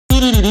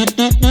3,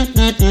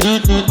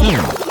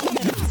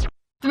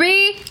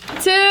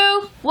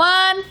 2,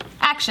 1,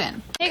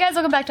 action. Hey guys,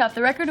 welcome back to Off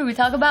the Record, where we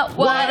talk about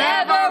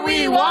whatever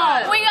we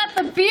want. We got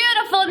the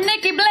beautiful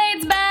Nikki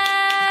Blades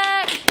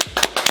back.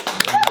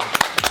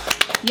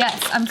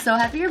 Yes, I'm so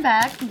happy you're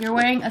back. You're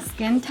wearing a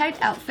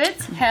skin-tight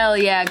outfit. Hell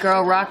yeah,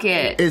 girl, rock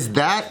it. Does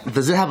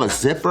it have a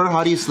zipper?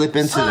 How do you slip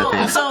into the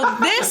thing? So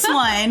this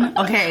one,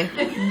 okay.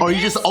 Or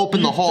you just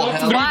open the whole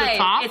It's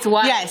white. It's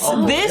white. Yes,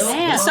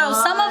 so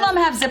some of them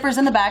have zippers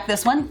in the back.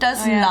 This one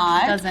does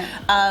not.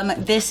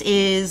 Doesn't. This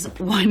is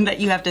one that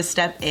you have to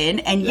step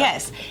in, and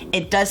yes,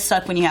 it does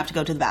suck when you have to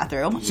go to the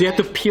bathroom. So you have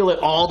to peel it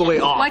all the way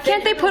off. Why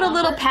can't they put a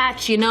little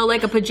patch, you know,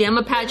 like a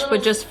pajama patch,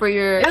 but just for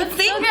your... It would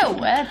still get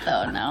wet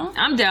though, no?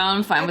 I'm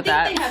down, fine with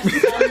that.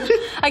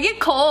 I get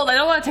cold. I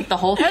don't want to take the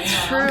whole thing.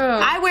 That's true.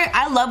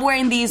 I love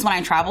wearing these when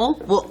I travel.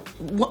 Well,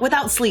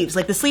 without sleeves.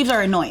 Like the sleeves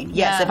are annoying.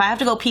 Yes, if I have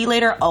to go pee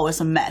later, oh, it's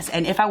a mess.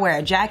 And if I wear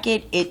a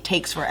jacket, it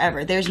takes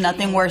forever. There's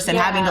nothing worse than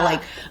having to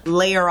like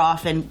layer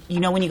off. And you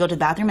know when you go to the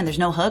bathroom and there's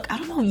no hook. I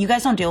don't know. You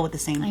guys don't deal with the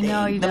same thing. I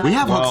know you don't. We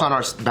have hooks on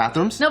our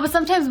bathrooms. No, but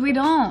sometimes we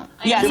don't.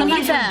 Yeah,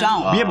 sometimes we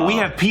don't. Yeah, but we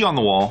have pee on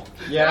the wall.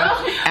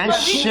 And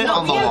shit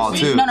on the wall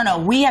too. No.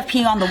 We have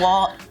pee on the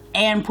wall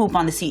and poop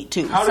on the seat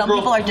too. Some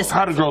people are disgusting.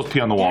 How do girls pee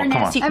on the wall? They're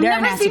Come nasty, on. they're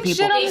I've never nasty seen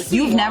people. shit on the seat.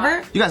 You've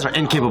never? You guys are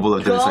incapable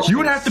of doing such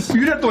You'd have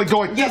to like go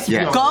like this.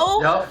 Yeah.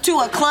 Go to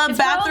a club Probably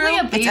bathroom.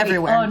 a baby. It's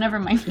everywhere. Oh, never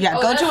mind. Yeah,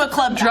 go to a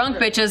club. Drunk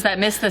bitches that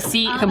miss the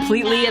seat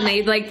completely, and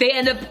they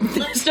end up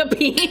just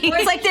peeing.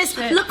 It's like this.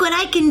 Look what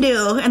I can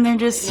do, and they're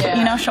just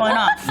showing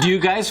off. Do you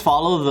guys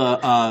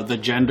follow the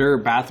gender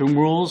bathroom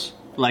rules?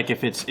 Like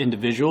if it's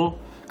individual?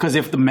 Because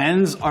if the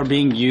men's are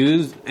being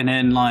used and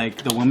then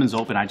like the women's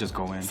open, I just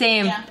go in.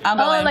 Same. I'll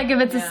go in. Like if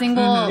it's a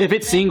single. If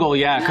it's single,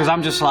 yeah, because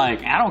I'm just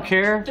like, I don't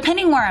care.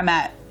 Depending where I'm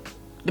at.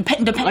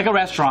 Like a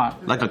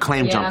restaurant. Like a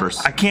claim jumpers.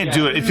 I can't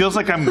do it. It feels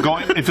like I'm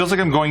going. It feels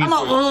like I'm going into.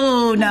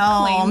 Oh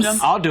no.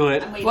 I'll do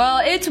it. Well,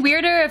 it's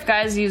weirder if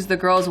guys use the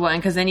girls' one,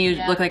 because then you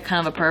look like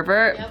kind of a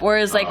pervert.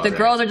 Whereas like the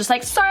girls are just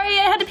like, sorry,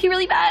 I had to pee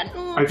really bad.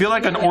 I feel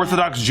like an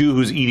Orthodox Jew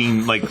who's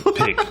eating like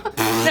pig.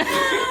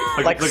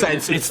 Like I said,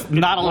 it's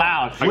not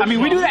allowed. I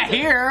mean, we do that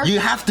here. You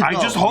have to go. I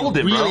just hold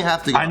it, You bro. really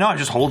have to go. I know. I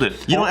just hold it.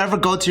 You don't ever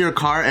go to your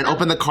car and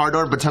open the car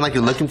door, pretend like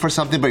you're looking for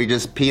something, but you're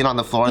just peeing on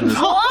the floor. And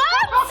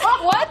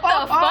What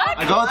the fuck?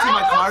 I go to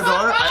my car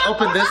door, I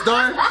open this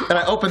door, and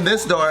I open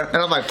this door, and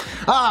I'm like,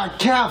 I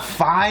can't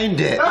find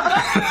it.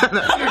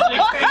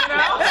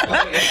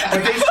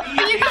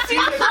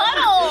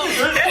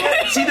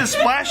 See the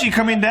splashy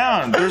coming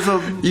down. There's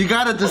a. You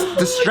gotta just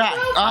distract.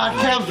 I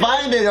can't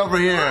find it over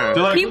here.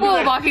 They're like, People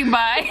walking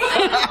by.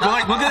 they're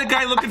like, look at the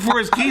guy looking for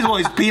his keys while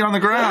he's peeing on the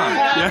ground.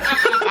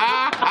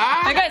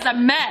 That guy's a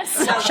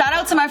mess. Shout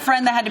out to my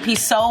friend that had to pee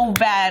so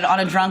bad on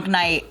a drunk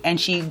night, and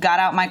she got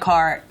out my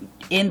car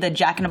in the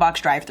Jack in the Box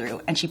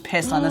drive-thru, and she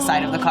pissed on the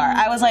side of the car.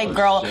 I was like,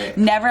 girl,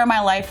 never in my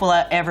life will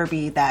I ever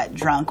be that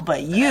drunk,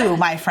 but you,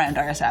 my friend,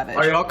 are a savage.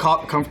 Are y'all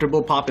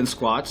comfortable popping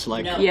squats?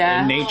 Like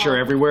Yeah. in nature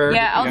everywhere?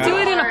 Yeah, I'll do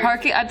it in a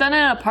parking. I've done it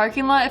in a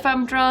parking lot if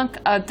I'm drunk.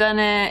 I've done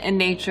it in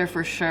nature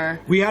for sure.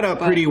 We had a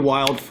pretty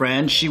wild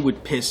friend. She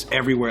would piss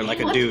everywhere like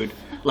a dude.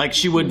 Like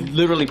she would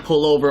literally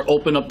pull over,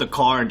 open up the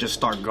car, and just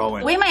start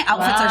going. The way my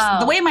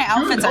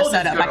outfits are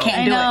set up, I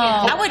can't do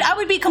it. I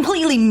would be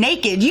completely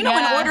naked. You know,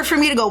 in order for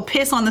me to go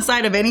piss on the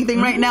side of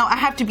anything right now, I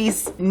have to be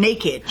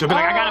naked. She'll be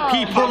like, I gotta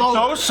pee, pull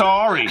over. So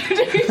sorry.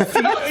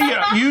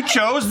 Yeah, you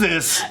chose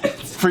this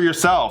for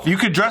yourself. You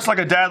could dress like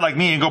a dad like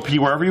me and go pee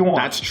wherever you want.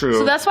 That's true.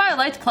 So that's why I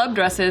liked club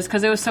dresses,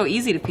 because it was so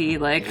easy to pee.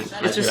 Like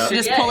it's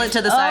Just pull it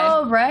to the side.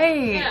 Oh,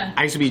 right.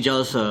 I used to be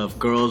jealous of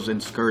girls in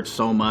skirts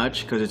so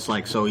much because it's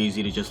like so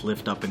easy to just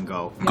lift up and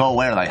go. Go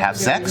where? Like have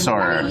sex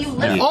or?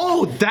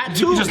 Oh, that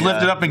too. You just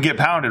lift it up and get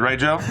pounded, right,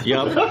 Joe?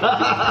 Yep.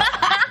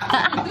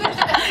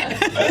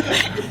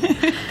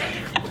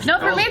 No,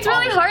 for me it's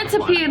really hard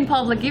to pee in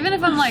public. Even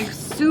if I'm like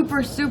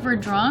super, super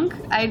drunk,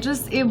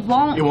 it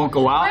won't. It won't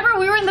go out? Remember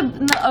we were in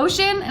the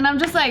ocean and I'm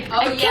just like,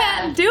 I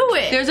can't do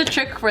it. There's a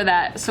trick for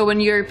that. So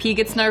when your pee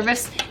gets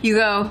nervous, you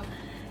go,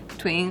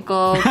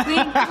 twinkle, twinkle.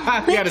 You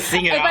gotta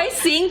sing it If out. I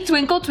sing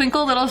Twinkle,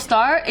 Twinkle, Little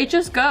Star, it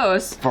just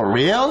goes. For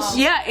reals?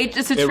 Yeah,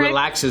 it's a trick.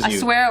 relaxes you. I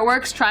swear it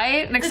works. Try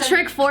it. It's a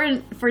trick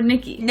for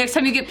Nikki. Next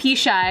time you get pee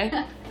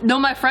shy. No,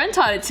 my friend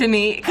taught it to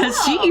me because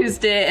she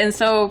used it, and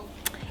so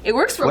it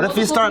works for What if you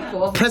multiple start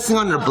people. pressing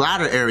on your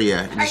bladder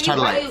area? And just try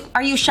to like.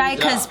 Are you shy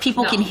because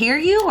people can hear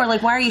you, or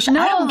like why are you shy? I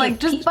No, don't like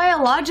get just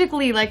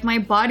biologically, like my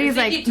body's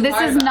like, this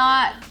is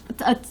not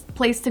a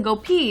place to go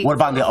pee. What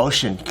about in the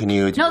ocean? Can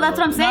you? No, that's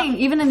what I'm saying.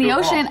 Even in the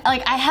ocean,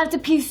 like I have to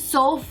pee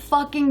so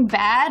fucking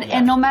bad,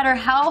 and no matter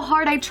how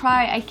hard I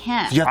try, I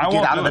can't. You have I to get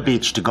won't out do of the it.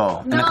 beach to go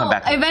and then come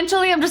back.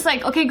 Eventually, I'm just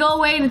like, okay, go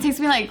away, and it takes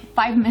me like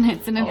 5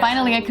 minutes, and then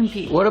finally I can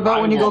pee. What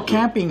about when you go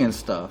camping and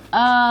stuff?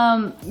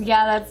 Yeah,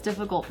 that's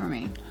difficult for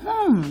me.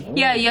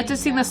 Yeah, you have to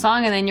sing the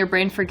song, and then your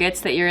brain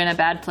forgets that you're in a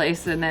bad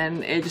place, and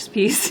then it just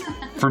pees.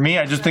 For me,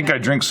 I just think I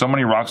drink so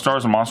many Rock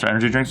Stars and Monster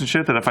Energy drinks and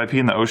shit that if I pee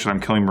in the ocean, I'm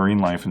killing marine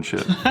life and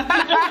shit.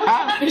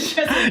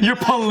 You're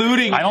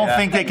polluting. I don't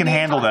think they can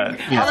handle that.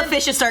 All the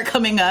fishes start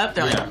coming up.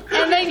 They're like,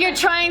 And then you're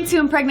trying to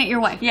impregnate your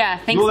wife. Yeah,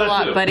 thanks a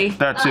lot, buddy.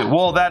 That too.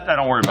 Well, that I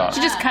don't worry about.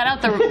 You just cut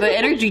out the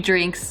energy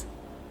drinks,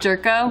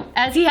 jerko.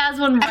 As he has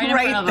one right in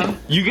Right. front of him.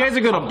 You guys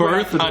are gonna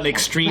birth an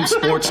extreme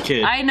sports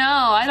kid. I know,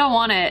 I don't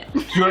want it.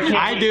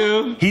 I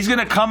do. He's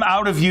gonna come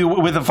out of you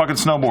with a fucking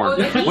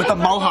snowboard. With a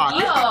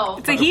mohawk.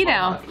 It's a he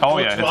now. Oh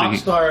yeah, it's a he.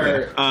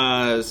 Rockstar,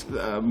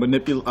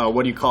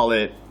 what do you call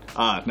it?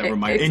 Never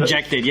mind.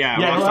 Injected, yeah.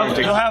 Yeah, Rockstar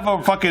he'll have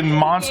a fucking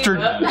monster.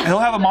 He'll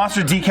have a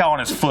monster decal on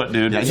his foot,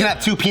 dude. He's gonna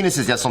have 2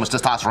 penises. He has so much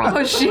testosterone.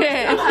 Oh shit.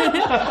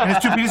 And his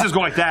 2 penises go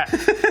like that.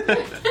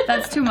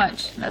 That's too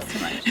much. That's too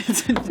much.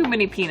 Too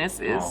many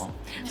penises.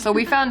 So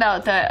we found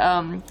out that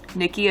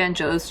Nikki and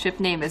Joe's ship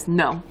name is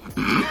No.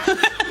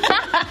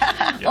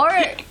 Or,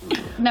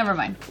 never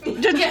mind.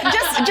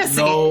 just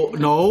say it.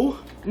 No.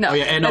 No. Oh,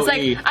 yeah, It's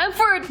N-O-E. like, I'm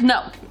for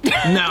no.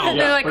 No.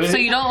 They're like, so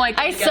you don't like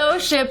I so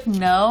ship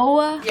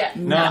no. Yeah.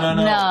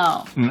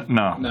 No.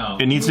 No.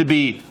 It needs to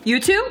be You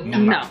two? No.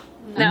 No.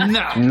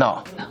 No.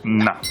 no.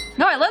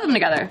 No, I love them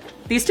together.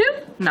 These two?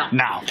 No.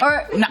 Now.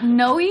 Or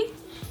Noe.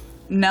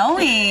 Noe.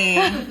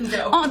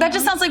 Oh, that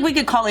just sounds like we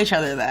could call each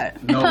other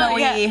that. Noe.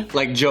 Yeah.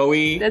 Like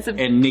Joey That's a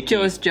and Nikki.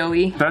 Joe's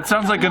Joey. That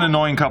sounds like an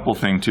annoying couple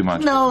thing too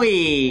much. Noe.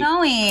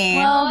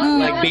 Noe.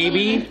 Like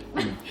baby.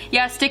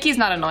 Yeah, Sticky's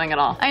not annoying at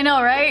all. I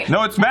know, right?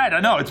 No, it's bad. I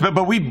know. It's bad,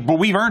 but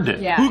we've earned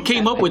it. Yeah. Who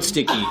came up with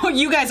Sticky?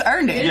 You guys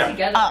earned it.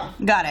 Yeah. Oh,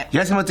 got it. You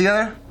guys went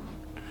together?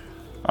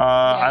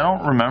 I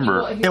don't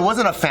remember. It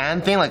wasn't a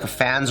fan thing. Like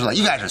fans were like,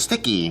 "You guys are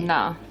sticky."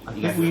 No.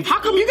 How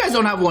come you guys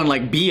don't have one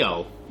like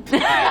Bio? Oh,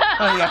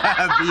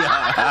 yeah.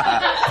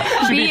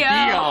 Bio.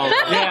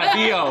 Yeah,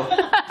 Bio.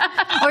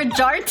 Or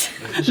Jart.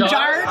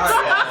 Jart.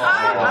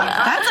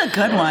 That's a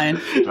good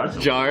one.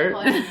 Jar.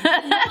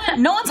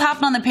 No one's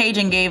hopped on the page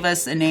and gave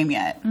us a name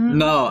yet.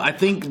 No, I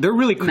think they're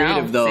really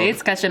creative No. though. See,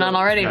 it's catching on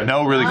already.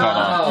 No, really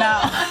caught on.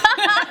 No.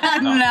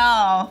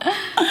 No.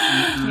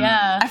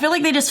 Yeah. I feel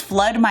like they just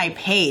flood my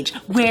page.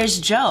 Where's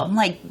Joe? I'm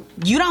like,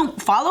 you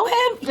don't follow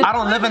him? I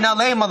don't live in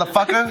LA,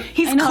 motherfucker.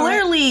 He's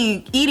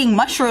clearly eating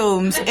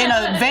mushrooms in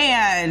a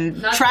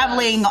van,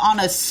 traveling on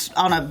a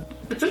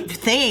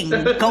thing,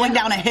 going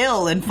down a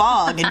hill in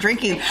fog and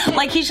drinking.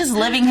 Like he's just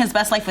living his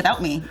best life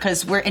without me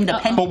because we're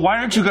independent. But why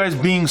aren't you guys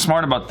being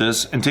smart about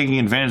this and taking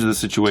advantage of the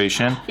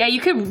situation? Yeah, you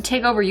could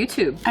take over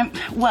YouTube.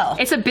 Well,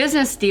 It's a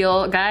business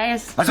deal,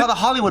 guys. That's how the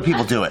Hollywood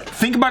people do it.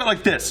 Think about it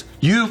like this.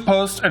 You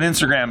post an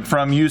Instagram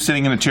from you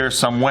sitting in a chair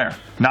somewhere.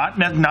 Not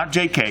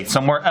JK,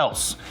 somewhere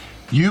else.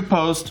 You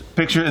post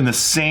picture in the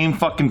same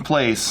fucking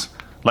place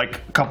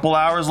like a couple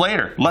hours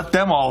later. Let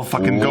them all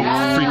fucking go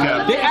freak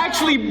out. They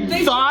actually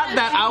thought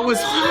that I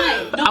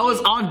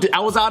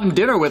was out in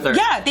dinner with her.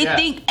 yeah, they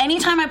think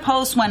anytime I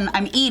post when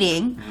I'm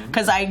eating,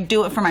 because I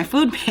do it for my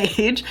food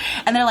page,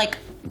 and they're like,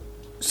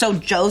 so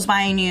Joe's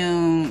buying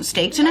you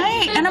steak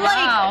tonight? And I'm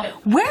Wow. like,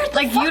 where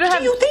the fuck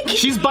do you think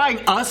She's buying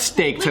us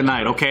steak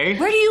tonight, okay?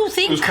 where do you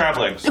think Who's crab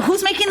legs?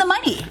 who's making the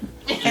money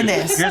in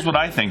this? Here's what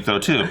I think though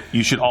too.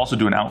 You should also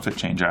do an outfit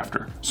change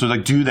after. So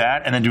like do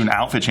that and then do an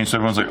outfit change so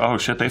everyone's like, oh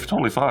shit, they've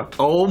totally fucked.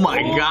 Oh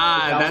my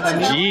god,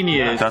 that's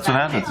genius. That's what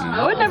happens.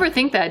 I would never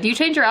think that. Do you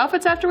change your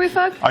outfits after we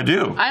fuck? I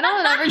do. I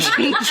don't ever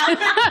change.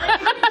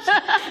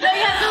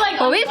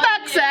 Well, we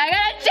fuck, so I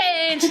gotta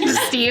change.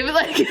 Steve,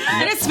 like.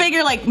 I just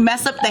figure like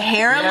mess up the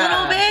hair a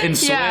little bit. In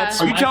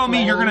sweats. Are you telling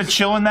me you're gonna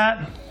chill in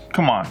that?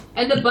 Come on.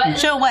 And the button.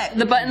 Chill what?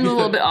 The button's a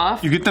little bit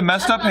off. You get the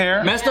messed up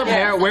hair. Messed up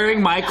hair, wearing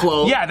my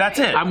clothes. Yeah, that's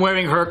it. I'm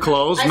wearing her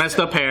clothes, messed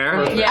up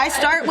hair. I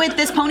start with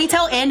this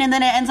ponytail in, and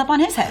then it ends up on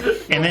his head.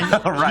 And then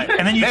right.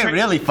 And then you They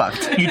really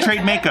fucked. You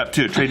trade makeup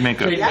too. Trade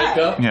makeup. Or Yeah.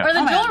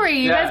 the jewelry.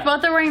 You guys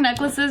both are wearing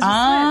necklaces.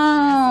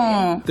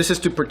 Oh, This is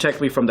to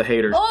protect me from the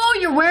haters. Oh,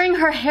 you're wearing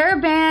her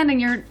hairband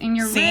and your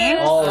see?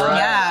 wrist.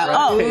 Yeah.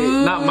 Oh,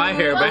 Not my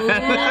hair,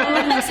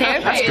 man. This hair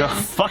Go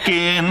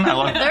fucking. I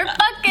love They're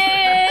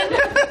fucking.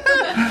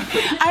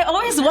 I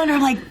always wonder,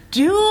 like,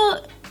 do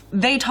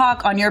they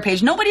talk on your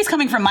page? Nobody's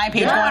coming from my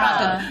page going off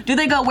to. Do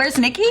they go, where's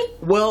Nikki?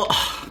 Well,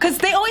 Because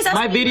they always ask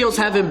my me, videos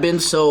haven't been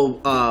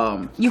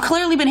so, you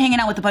clearly been hanging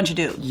out with a bunch of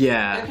dudes.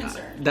 yeah.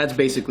 That's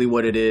basically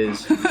what it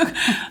is.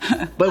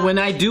 But when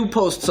I do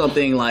post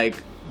something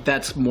like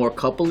that's more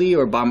coupley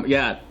or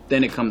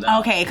then it comes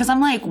out. Okay, because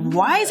I'm like,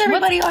 why is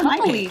everybody on my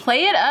page?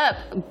 Play it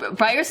up.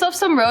 Buy yourself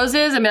some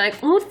roses and be like,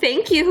 oh,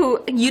 thank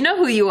you. You know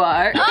who you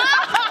are.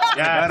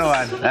 Yeah, good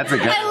one. That's a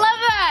good I one. love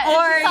that.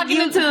 Or She's talking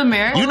you- into the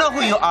mirror. You know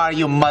who you are,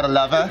 you mudder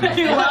lover.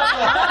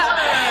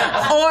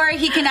 Or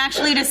he can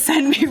actually just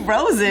send me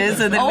roses,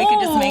 and then we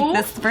can just make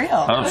this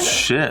real. Oh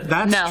shit.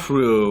 That's No.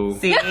 true.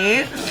 See?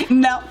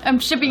 No. I'm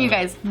shipping you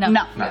guys. No.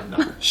 No.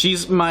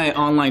 She's my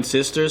online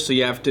sister, so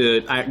you have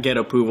to get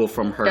approval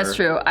from her. That's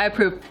true. I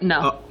approve.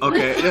 No.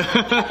 Okay.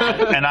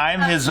 And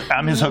I'm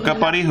his hookup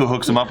buddy who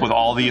hooks him up with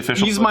all the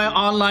official. He's my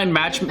online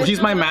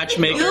he's my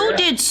matchmaker. You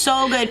did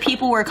so good.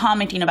 People were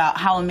commenting about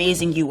how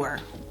amazing you were.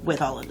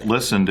 with all of this.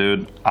 Listen,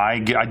 dude, I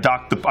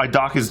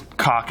dock his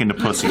cock into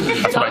pussy.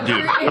 That's what I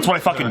do. That's what I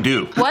fucking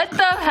do. What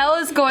the hell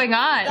is going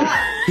on?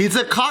 He's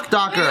a cock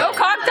docker. No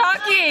cock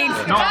docking.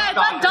 I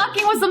thought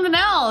docking was something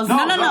else.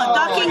 No.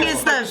 Docking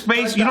is the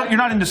Space. You're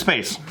not into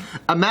space.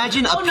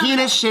 Imagine a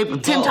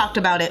penis-shaped Tim boat. talked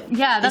about it.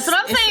 Yeah, that's what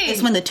I'm saying.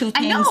 It's when the two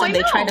I things know, and they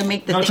I try know. to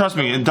make the No, thing. trust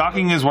me.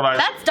 Docking is what I.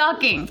 That's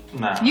docking.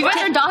 Nah. You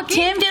guys are docking?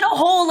 Tim did a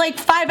whole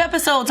 5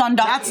 episodes on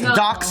That's docking.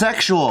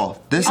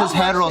 doc-sexual. This is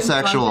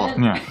heterosexual.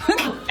 Yeah.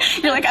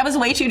 You're like, I was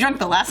way too drunk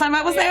the last time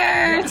I was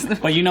there.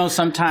 But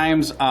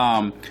sometimes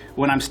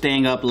when I'm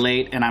staying up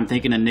late and I'm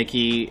thinking of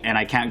Nikki and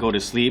I can't go to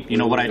sleep, you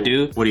know what I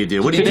do? What do you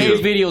do? What do you Today's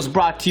do? video is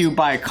brought to you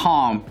by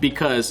Calm,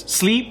 because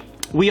sleep,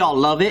 we all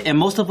love it, and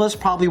most of us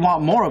probably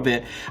want more of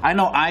it. I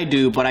know I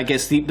do, but I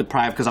get sleep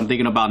deprived because I'm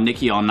thinking about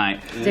Nikki all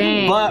night.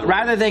 Dang. But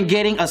rather than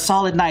getting a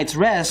solid night's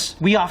rest,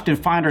 we often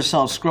find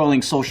ourselves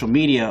scrolling social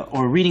media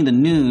or reading the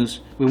news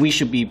when we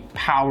should be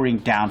powering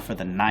down for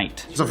the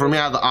night. So for me,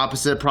 I have the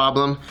opposite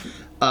problem.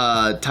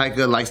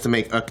 Taika likes to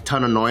make a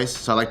ton of noise,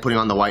 so I like putting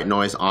on the white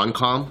noise on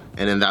Calm,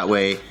 and then that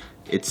way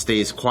it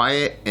stays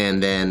quiet,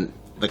 and then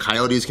the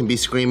coyotes can be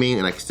screaming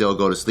and I can still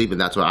go to sleep, and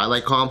that's why I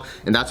like Calm,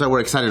 and that's why we're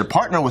excited to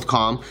partner with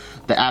Calm,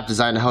 the app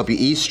designed to help you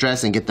ease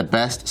stress and get the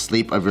best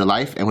sleep of your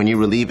life. And when you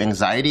relieve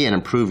anxiety and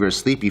improve your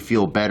sleep, you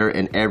feel better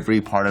in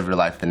every part of your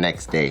life the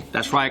next day.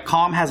 That's right,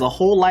 Calm has a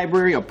whole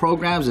library of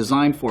programs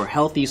designed for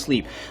healthy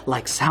sleep,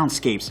 like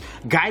soundscapes,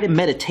 guided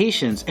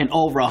meditations, and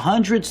over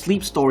 100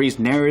 sleep stories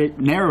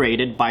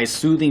narrated by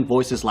soothing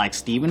voices like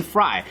Stephen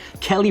Fry,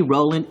 Kelly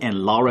Rowland,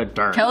 and Laura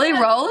Dern. Kelly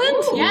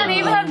Rowland? Yeah, they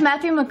even have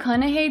Matthew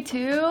McConaughey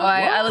too. Oh,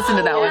 I listened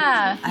to that one.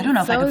 Yeah. I don't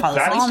know if I can fall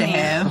asleep to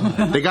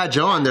him. They got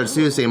Joe on there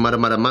too, saying "mudda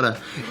mudda mudda."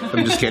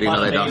 I'm just kidding.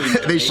 No, they don't.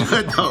 They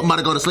should. No,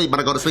 mudda go to sleep.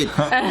 Mudda go to sleep.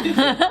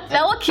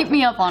 That will keep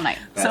me up all night.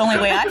 It's the only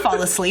way I fall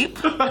asleep.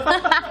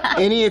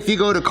 If you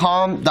go to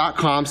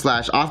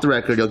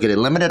calm.com/offtherecord, you'll get a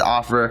limited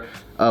offer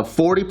of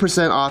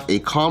 40% off a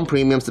Calm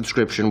Premium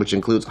subscription, which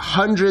includes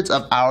hundreds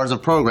of hours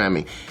of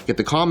programming. Get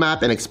the Calm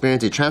app and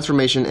experience a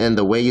transformation in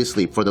the way you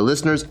sleep. For the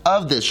listeners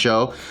of this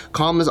show,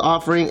 Calm is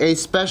offering a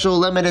special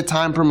limited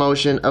time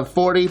promotion of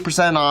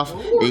 40% off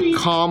a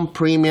Calm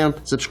Premium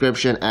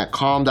subscription at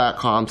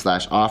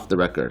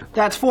calm.com/offtherecord.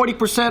 That's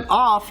 40%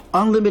 off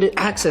unlimited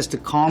access to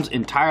Calm's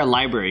entire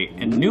library,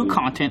 and new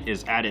content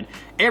is added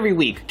every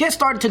week. Get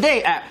started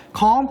today at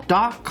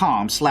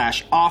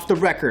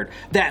calm.com/offtherecord.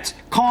 That's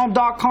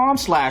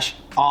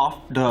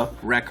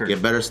calm.com/offtherecord.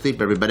 Get better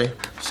sleep, everybody.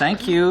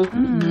 Thank you.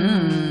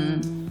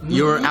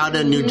 You were out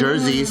in New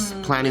Jersey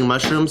planting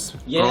mushrooms,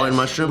 growing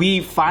mushrooms. We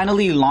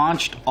finally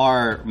launched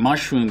our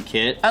mushroom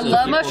kit. I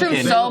love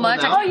mushrooms so much.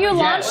 Oh, you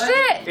launched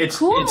it?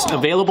 It's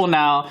available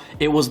now.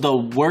 It was the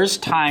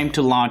worst time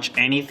to launch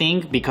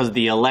anything because of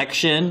the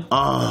election.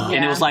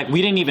 And it was like,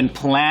 we didn't even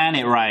plan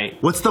it right.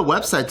 What's the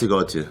website to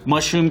go to?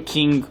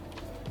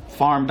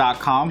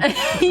 MushroomKingFarm.com.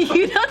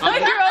 You don't know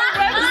your own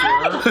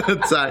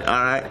website? Sorry,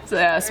 all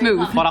right. Smooth.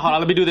 Hold on.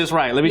 Let me do this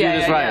right.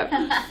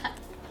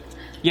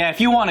 Yeah,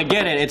 if you want to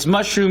get it, it's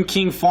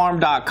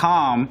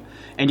MushroomKingFarm.com,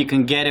 and you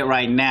can get it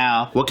right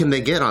now. What can they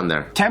get on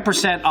there?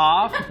 10%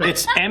 off.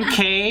 It's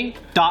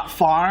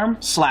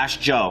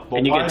mk.farm/Joe,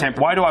 and you get 10%.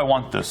 Why do I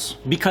want this?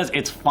 Because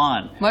it's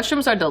fun.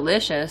 Mushrooms are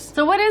delicious.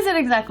 So what is it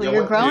exactly?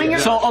 You're growing your...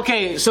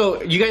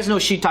 So you guys know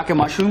shiitake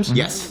mushrooms?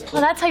 Yes.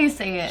 Well, that's how you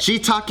say it. She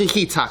talking,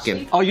 he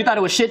talking. Oh, you thought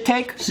it was shit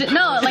take?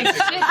 No, like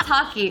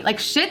shit-taki. Like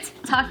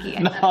shit-taki.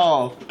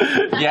 Oh,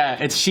 yeah,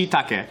 it's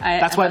shiitake.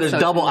 That's why there's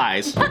double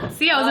eyes.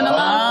 See, I was in the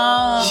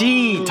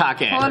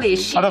Shiitake. Holy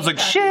shit. I was like,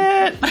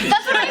 shit.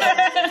 That's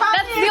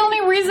the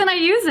only reason I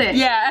use it.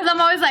 Yeah. Because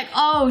I'm always like,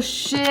 oh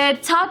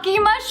shit, taki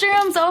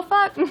mushrooms. Oh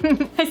fuck.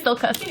 I still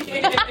cuss.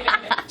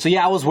 So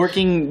yeah, I was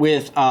working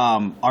with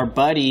our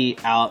buddy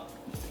out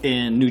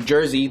in New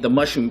Jersey, the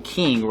Mushroom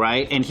King,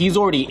 right? And he's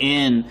already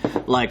in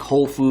like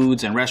Whole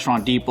Foods and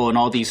Restaurant Depot and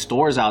all these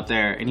stores out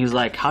there. And he was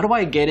like, how do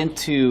I get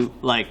into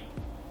like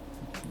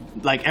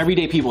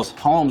everyday people's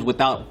homes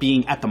without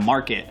being at the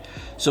market?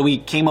 So we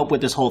came up with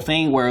this whole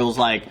thing where it was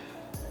like,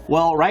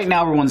 well, right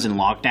now everyone's in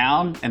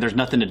lockdown and there's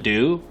nothing to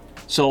do.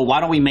 So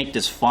why don't we make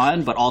this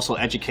fun, but also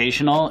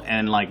educational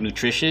and like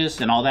nutritious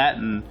and all that?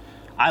 And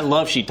I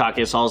love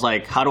shiitake, so I was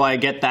like, how do I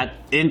get that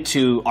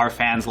into our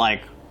fans'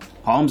 like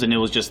homes? And it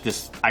was just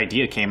this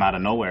idea came out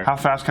of nowhere. How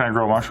fast can I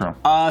grow a mushroom?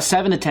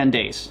 7 to 10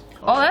 days.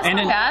 Oh, that's And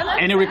not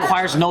bad. it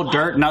requires no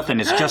dirt, nothing.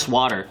 It's just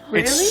water.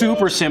 It's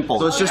super simple.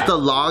 So it's just a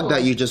log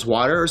that you just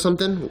water or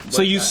something?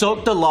 So you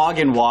soak the log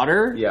in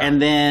water, and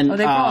then Oh,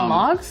 they grow on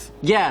logs?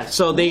 Yeah,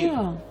 so they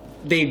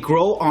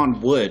grow on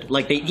wood.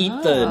 Like they eat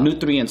the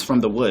nutrients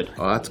from the wood.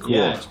 Oh, that's cool.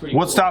 Yeah, it's pretty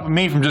What's stopping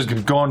me from just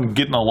going and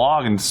getting a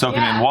log and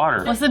soaking it in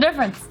water? What's the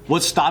difference?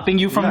 What's stopping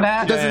you from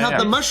that? It doesn't have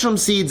the mushroom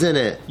seeds in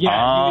it.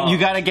 Yeah, you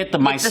gotta get the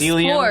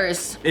mycelium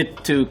spores.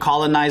 to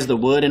colonize the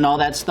wood and all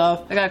that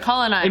stuff. I gotta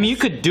colonize. I mean, you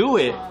could do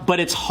it, but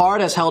it's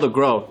hard as hell to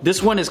grow.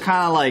 This one is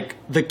kind of like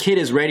the kid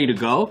is ready to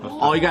go.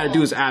 All you gotta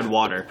do is add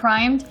water.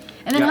 Primed.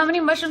 And then how many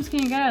mushrooms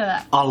can you get out of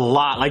that? A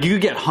lot. Like you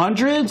could get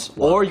hundreds,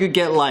 or you could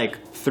get like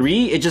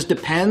 3. It just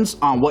depends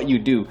on what you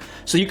do.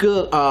 So you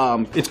could,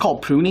 it's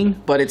called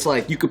pruning, but it's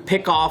like you could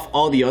pick off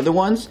all the other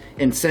ones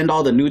and send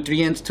all the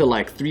nutrients to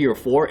like 3 or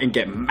 4 and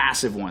get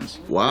massive ones.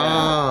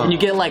 Wow. And you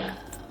get like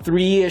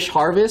 3-ish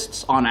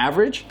harvests on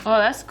average. Oh,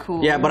 that's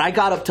cool. Yeah, but I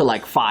got up to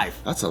like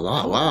 5. That's a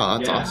lot. Wow,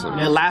 that's awesome.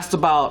 And it lasts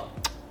about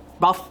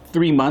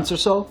 3 months or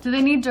so. Do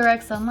they need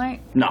direct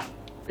sunlight? No.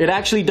 It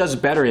actually does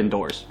better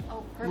indoors.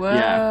 Whoa.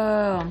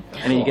 Yeah. And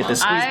then you get the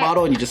squeeze I-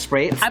 bottle and you just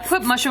spray it. I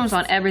put mushrooms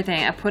on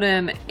everything. I put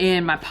them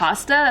in my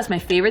pasta. That's my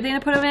favorite thing to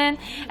put them in.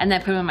 And then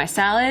I put them in my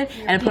salad.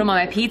 And I put them on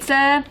my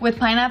pizza. With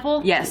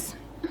pineapple? Yes.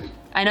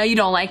 I know you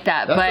don't like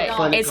that, That's a but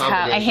funny it's how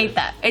combination. I hate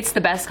that. it's the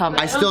best I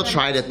combination. still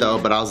tried it though,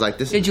 but I was like,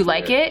 this. Did you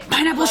like it?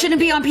 Pineapple shouldn't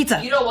be on pizza.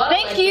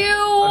 Thank you.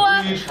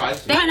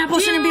 Pineapple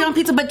shouldn't be on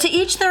pizza, but to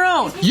each their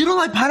own. You don't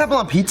like pineapple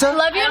on pizza? I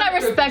love you and I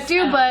respect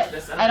you,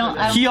 but I don't.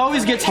 He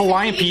always gets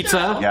Hawaiian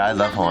pizza. Yeah, I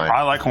love Hawaiian.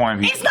 I like Hawaiian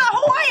pizza. It's not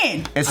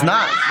Hawaiian. It's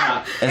not.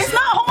 It's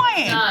not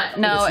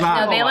Hawaiian. No, It's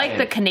not no, they Hawaiian. like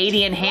the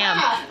Canadian ham.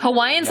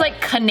 Hawaiians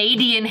like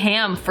Canadian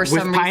ham for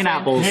some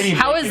pineapples. reason.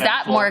 How is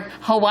that more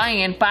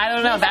Hawaiian? But I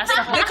don't know. That's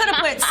They the could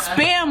have put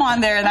spam on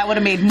there. That would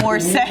have made more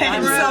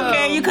sense.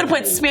 Okay, you could have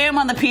put spam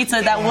on the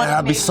pizza. That would.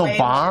 That'd be so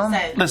bomb.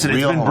 Listen, it's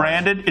Real been Hawaiian.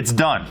 branded. It's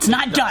done. It's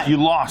not done. You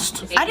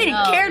lost. I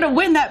didn't care to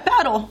win that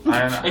battle.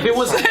 If it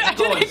was I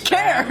mango and didn't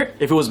care.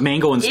 If it was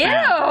mango and ew.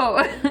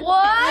 spam. What?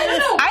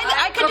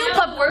 I could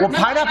do Well,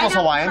 pineapple's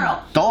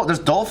Hawaiian. There's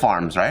Dole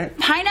Farms, right?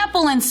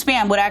 pineapple and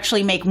spam would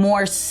actually make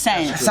more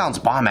sense. Sounds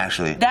bomb,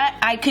 actually. That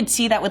I could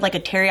see that with like a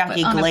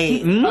teriyaki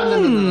glaze.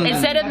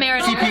 Instead of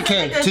marinara.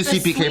 CPK, 2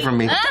 CPK from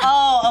me.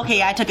 Oh,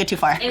 okay, I took it too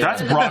far.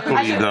 That's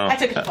broccoli, though. I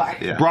took it too far.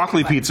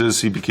 Broccoli pizza is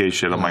CPK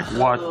shit. I'm like,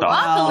 what the?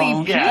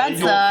 Broccoli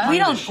pizza.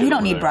 We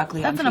don't need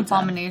broccoli. That's on an pizza.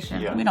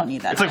 abomination. We don't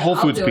need that. It's like Whole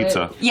Foods do it.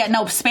 pizza. Yeah,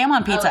 no, spam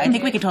on pizza. I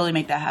think we could totally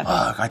make that happen.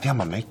 I think I'm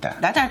gonna make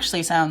that. That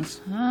actually sounds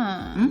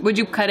Would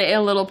you cut it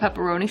in little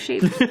pepperoni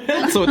shapes?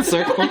 So it's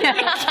circle.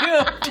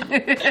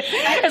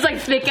 It's like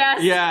thick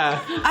ass.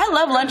 Yeah. I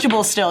love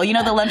Lunchables still. You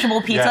know the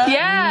Lunchable pizza?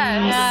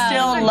 Yeah.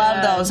 Still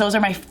love those. Those are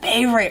my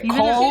favorite.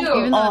 Cold.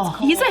 even though it's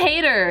He's a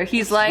hater.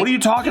 He's like, What are you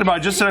talking about? I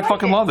just said I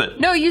fucking love it.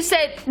 no, you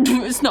said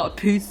it's not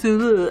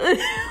pizza.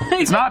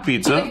 It's not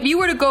pizza. If you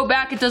were to go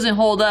back, it doesn't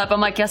hold up. I'm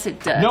like, yes,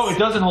 it does. No, it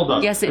doesn't hold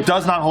up. Yes, it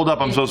does not hold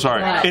up. I'm so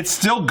sorry. Yeah. It's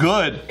still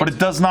good, but it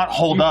does not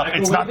hold up.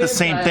 It's not the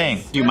same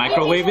thing. Do you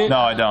microwave it? No,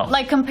 I don't.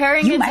 Like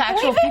comparing it to microwave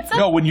actual it? pizza?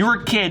 No, when you were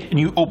a kid and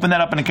you opened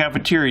that up in a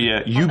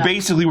cafeteria, you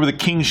basically were the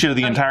king shit of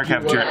the entire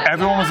cafeteria.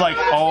 Everyone was like,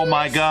 oh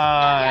my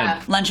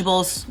God.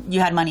 Lunchables, you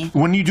had money.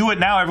 When you do it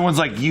now, everyone's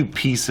like, you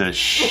piece of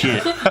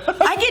shit.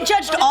 I get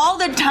judged all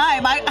the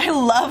time. I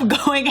love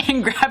going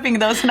and grabbing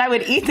those and I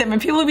would eat them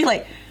and people would be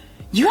like,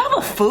 you have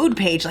a food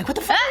page. Like, what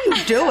the fuck are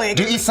you doing?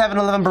 Do you eat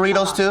 7-Eleven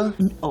burritos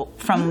too? Oh,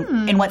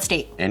 from in what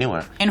state?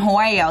 Anywhere. In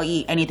Hawaii, I'll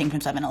eat anything from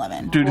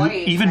 7-Eleven. Dude,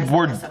 even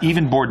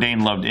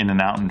Bourdain loved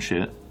In-N-Out and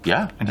shit.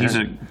 Yeah. And he's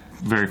a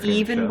very famous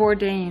Even chef.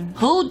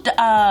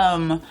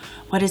 Bourdain.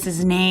 What is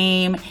his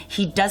name?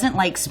 He doesn't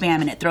like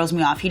spam and it throws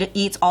me off. He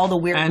eats all the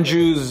weird.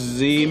 Andrew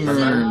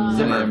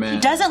Zimmerman.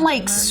 Doesn't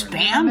like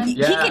spam. He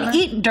can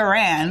eat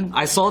Duran.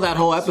 I saw that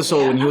whole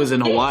episode when he was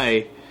in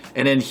Hawaii.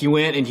 And then he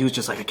went and he was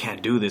just like, I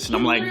can't do this. And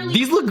I'm like,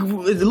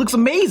 it looks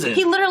amazing.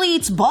 He literally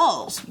eats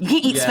balls. You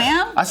can't eat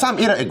spam? I saw him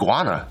eat an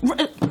iguana.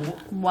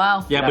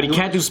 Wow. Yeah, but he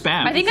can't do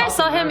spam. I think I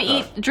saw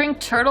him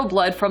drink turtle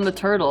blood from the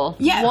turtle.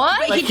 Yeah.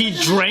 What? Like he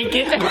drank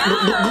it.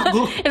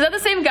 Is that the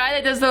same guy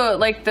that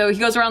does he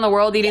goes around the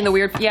world eating the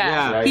weird?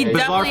 Yeah, he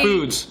bizarre definitely-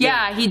 foods.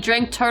 Yeah, he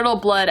drank turtle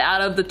blood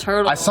out of the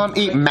turtle. I saw him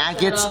eat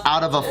maggots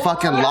out of a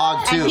fucking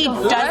log And he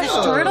too.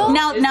 doesn't. Turtle?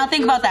 Now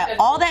think about that.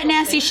 All that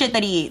nasty shit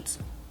that he eats,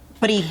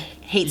 but he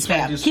hates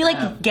spam. He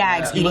like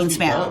gags eating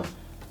spam.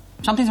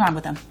 Something's wrong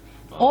with him.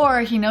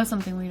 Or he knows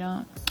something we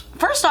don't.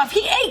 First off,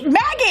 he ate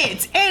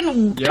maggots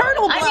and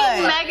turtle blood. I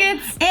mean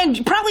maggots.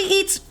 And probably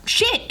eats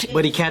shit.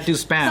 But he can't do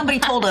spam. Somebody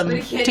told him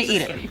to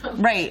eat it.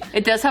 Right.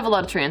 It does have a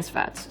lot of trans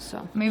fats,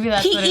 so. Maybe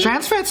that's He what it is.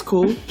 Trans fat's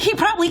cool. He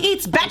probably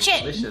eats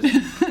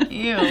batshit.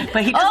 Ew.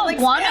 But he doesn't Oh, like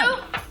guano?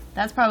 spam.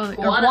 That's probably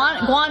or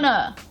guana.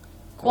 Guana?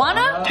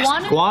 Guano.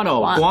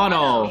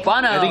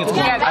 I think it's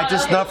guano. I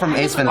just know from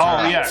Ace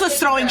Ventura. Oh, yeah. This was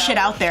throwing shit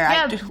out there.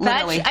 Yeah,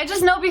 Literally. I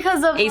just know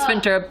because of Ace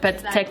Ventura, Pet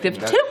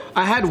Detective 2.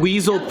 I had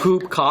weasel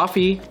poop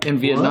coffee in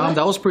Vietnam.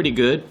 That was pretty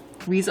good.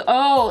 Weasel.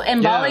 Oh,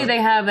 in Bali Yeah.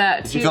 they have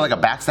that Did too. you feel like a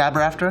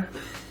backstabber after?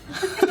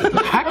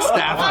 Backstab.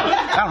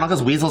 I don't know,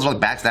 because weasels are like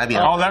backstab you.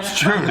 Oh, that's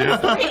true, dude. Are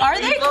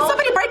they? Can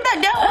somebody break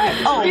that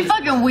down? you Oh,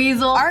 fucking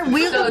weasel. are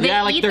we? So they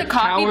Yeah, like eat they're the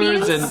coffee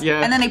cowards beans. and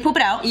yeah. And then they poop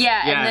it out.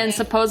 Yeah, Yeah. and then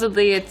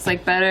supposedly it's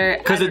like better.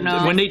 Because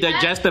Because when they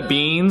digest the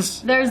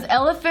beans, There's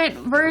elephant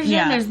version.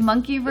 Yeah. There's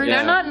monkey version. Yeah.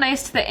 they're not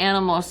nice to the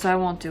animals, so I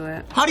won't do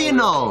it. How do you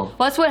know?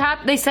 Well, that's what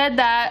happened. They said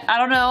that. I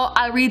don't know.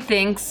 I read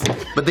things.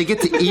 But they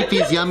get to eat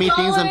these yummy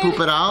things and poop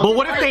it out? but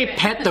what if they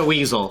pet the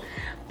weasel?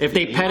 If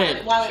they pet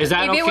it, is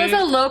that If okay? it was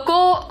a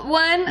local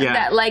one Yeah.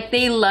 that like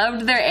they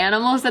loved their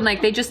animals and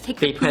like they just take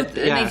the They poop pet-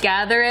 and yeah. they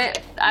gather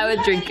it, I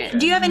would drink it.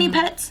 Do you have any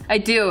pets? I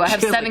do. I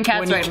have 7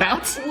 cats 20 right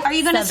cats? now. Are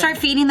you gonna start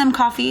feeding them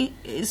coffee?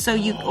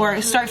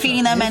 Or start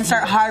feeding them and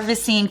start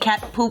harvesting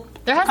cat poop?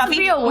 There has coffee? to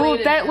be a way. Oh,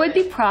 that would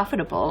be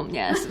profitable.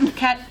 Yes.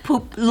 Cat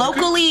poop,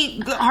 locally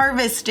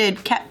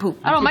harvested cat poop.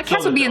 I don't know. My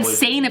cats would be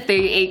insane if they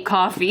ate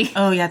coffee.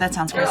 Oh yeah, that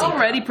sounds They're crazy.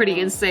 already pretty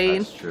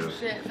insane.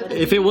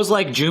 If it was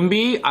like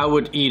Jumbi, I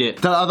would eat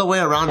it. The other way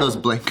around was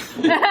Blake.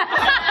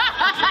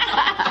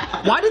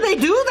 Why did they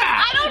do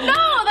that? I don't know.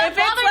 That If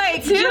it's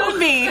like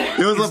Jumbi,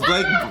 It was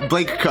a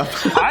Blake cup.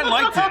 I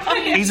liked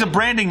it. He's a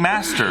branding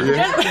master.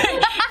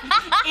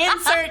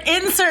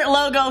 insert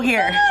logo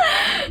here.